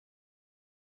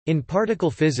In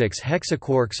particle physics,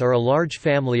 hexaquarks are a large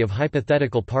family of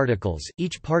hypothetical particles,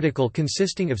 each particle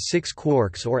consisting of 6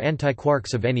 quarks or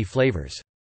antiquarks of any flavors.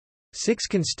 6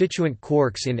 constituent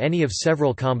quarks in any of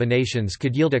several combinations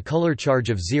could yield a color charge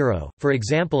of 0. For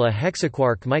example, a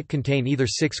hexaquark might contain either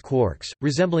 6 quarks,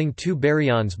 resembling 2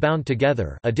 baryons bound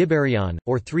together, a dibaryon,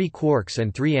 or 3 quarks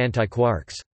and 3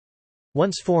 antiquarks.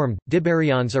 Once formed,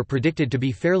 dibaryons are predicted to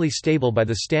be fairly stable by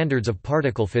the standards of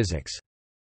particle physics.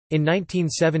 In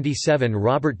 1977,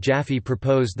 Robert Jaffe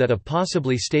proposed that a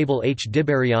possibly stable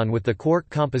H-dibaryon with the quark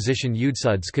composition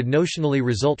UDSUDS could notionally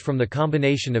result from the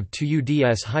combination of two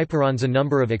UDS hyperons. A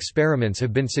number of experiments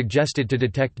have been suggested to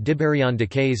detect dibaryon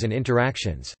decays and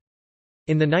interactions.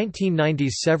 In the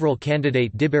 1990s, several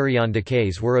candidate dibaryon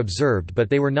decays were observed, but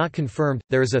they were not confirmed.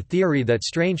 There is a theory that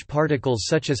strange particles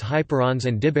such as hyperons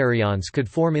and dibaryons could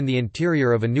form in the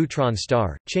interior of a neutron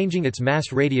star, changing its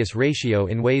mass-radius ratio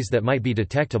in ways that might be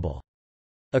detectable.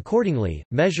 Accordingly,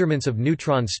 measurements of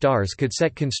neutron stars could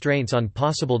set constraints on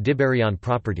possible dibaryon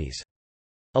properties.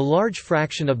 A large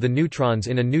fraction of the neutrons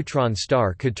in a neutron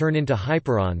star could turn into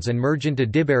hyperons and merge into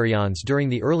dibaryons during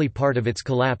the early part of its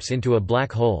collapse into a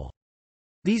black hole.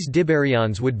 These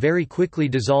dibaryons would very quickly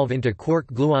dissolve into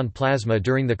quark-gluon plasma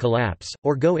during the collapse,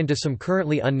 or go into some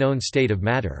currently unknown state of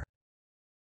matter.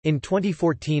 In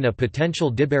 2014, a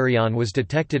potential dibaryon was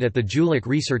detected at the Jülich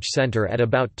Research Center at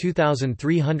about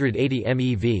 2380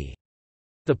 MeV.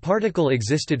 The particle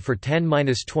existed for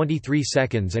 10⁻23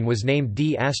 seconds and was named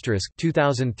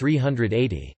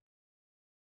D*2380.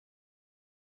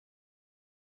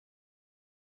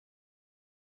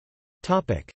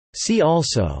 See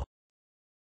also: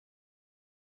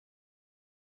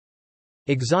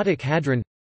 Exotic hadron,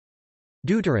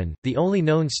 deuteron, the only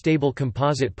known stable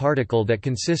composite particle that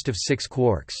consists of 6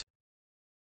 quarks.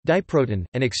 Diproton,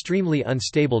 an extremely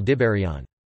unstable dibaryon.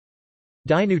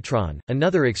 Dineutron,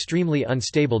 another extremely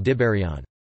unstable dibaryon.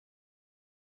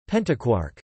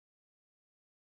 Pentaquark.